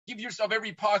give yourself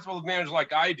every possible advantage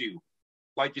like I do.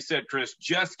 Like you said, Chris,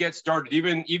 just get started.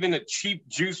 Even a cheap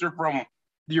juicer from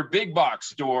your big box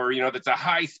store, you know, that's a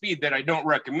high speed that I don't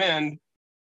recommend,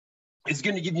 is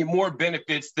going to give you more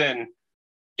benefits than,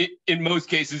 in most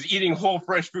cases, eating whole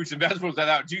fresh fruits and vegetables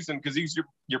without juicing, because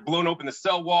you're blowing open the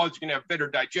cell walls. You're going to have better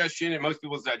digestion, and most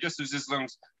people's digestive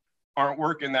systems aren't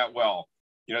working that well,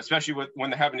 you know, especially when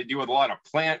they're having to deal with a lot of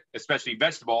plant, especially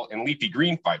vegetable and leafy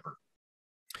green fiber.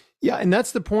 Yeah, and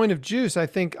that's the point of juice. I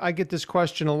think I get this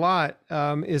question a lot,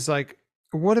 is like,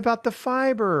 what about the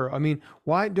fiber? I mean,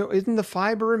 isn't the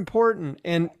fiber important?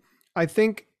 And I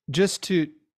think just to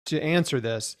answer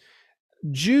this,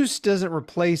 juice doesn't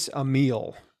replace a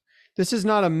meal. This is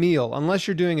not a meal unless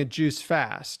you're doing a juice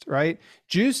fast, right?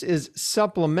 Juice is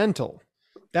supplemental.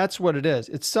 That's what it is.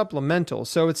 It's supplemental.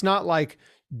 So it's not like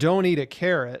don't eat a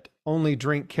carrot, only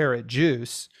drink carrot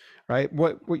juice, right?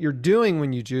 What you're doing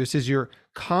when you juice is you're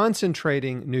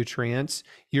concentrating nutrients.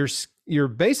 You're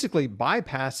basically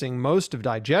bypassing most of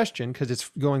digestion because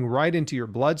it's going right into your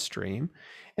bloodstream.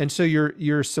 And so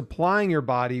you're supplying your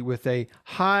body with a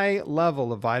high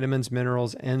level of vitamins,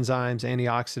 minerals, enzymes,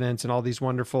 antioxidants, and all these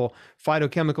wonderful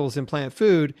phytochemicals in plant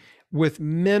food with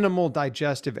minimal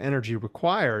digestive energy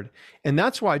required. And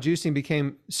that's why juicing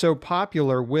became so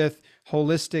popular with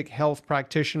holistic health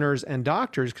practitioners and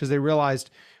doctors, because they realized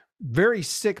very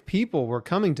sick people were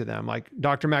coming to them. Like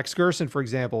Dr. Max Gerson, for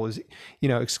example, is, you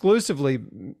know, exclusively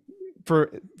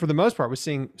for the most part was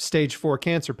seeing stage 4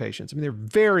 cancer patients. I mean, they're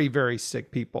very, very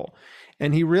sick people.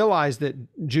 And he realized that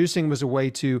juicing was a way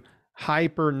to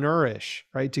hyper nourish,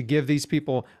 right? To give these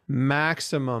people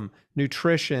maximum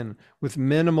nutrition with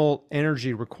minimal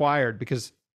energy required,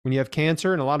 because when you have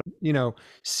cancer and a lot of, you know,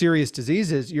 serious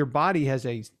diseases, your body has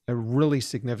a really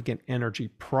significant energy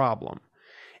problem.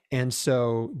 And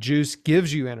so juice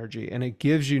gives you energy and it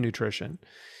gives you nutrition.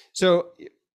 So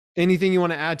anything you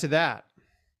want to add to that?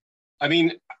 I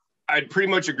mean, I'd pretty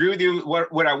much agree with you.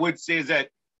 What I would say is that,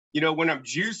 you know, when I'm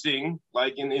juicing,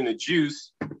 like in the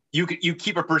juice, you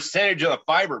keep a percentage of the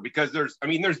fiber, because there's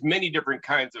many different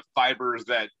kinds of fibers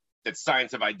that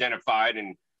science have identified.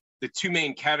 And the two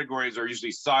main categories are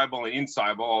usually soluble and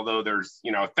insoluble, although there's,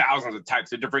 you know, thousands of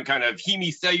types of different kind of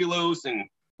hemicellulose and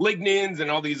lignins and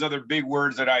all these other big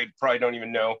words that I probably don't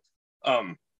even know.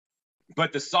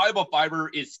 But the soluble fiber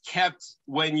is kept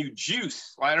when you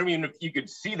juice. I don't even know if you could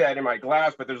see that in my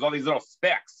glass, but there's all these little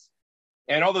specks.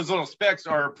 And all those little specks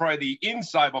are probably the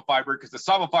insoluble fiber, because the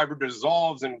soluble fiber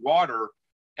dissolves in water.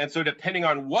 And so depending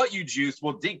on what you juice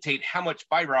will dictate how much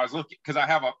fiber. I was looking, because I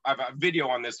have a video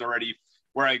on this already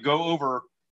where I go over,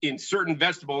 in certain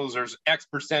vegetables, there's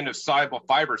X% of soluble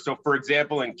fiber. So for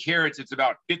example, in carrots, it's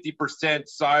about 50%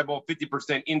 soluble,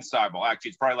 50% insoluble. Actually,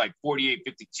 it's probably like 48,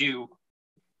 52.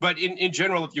 But in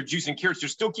general, if you're juicing carrots, you're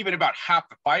still keeping about half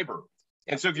the fiber.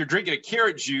 And so if you're drinking a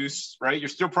carrot juice, right, you're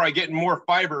still probably getting more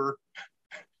fiber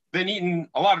than eating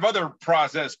a lot of other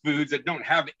processed foods that don't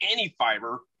have any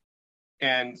fiber.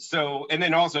 And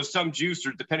then also some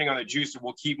juicers, depending on the juicer,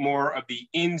 will keep more of the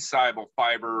insoluble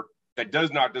fiber that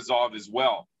does not dissolve as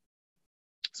well.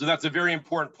 So that's a very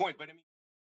important point. But I mean,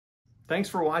 thanks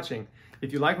for watching.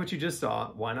 If you like what you just saw,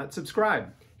 why not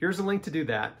subscribe? Here's a link to do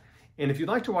that. And if you'd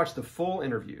like to watch the full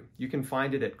interview, you can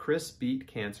find it at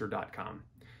chrisbeatcancer.com.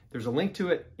 There's a link to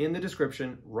it in the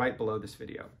description right below this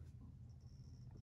video.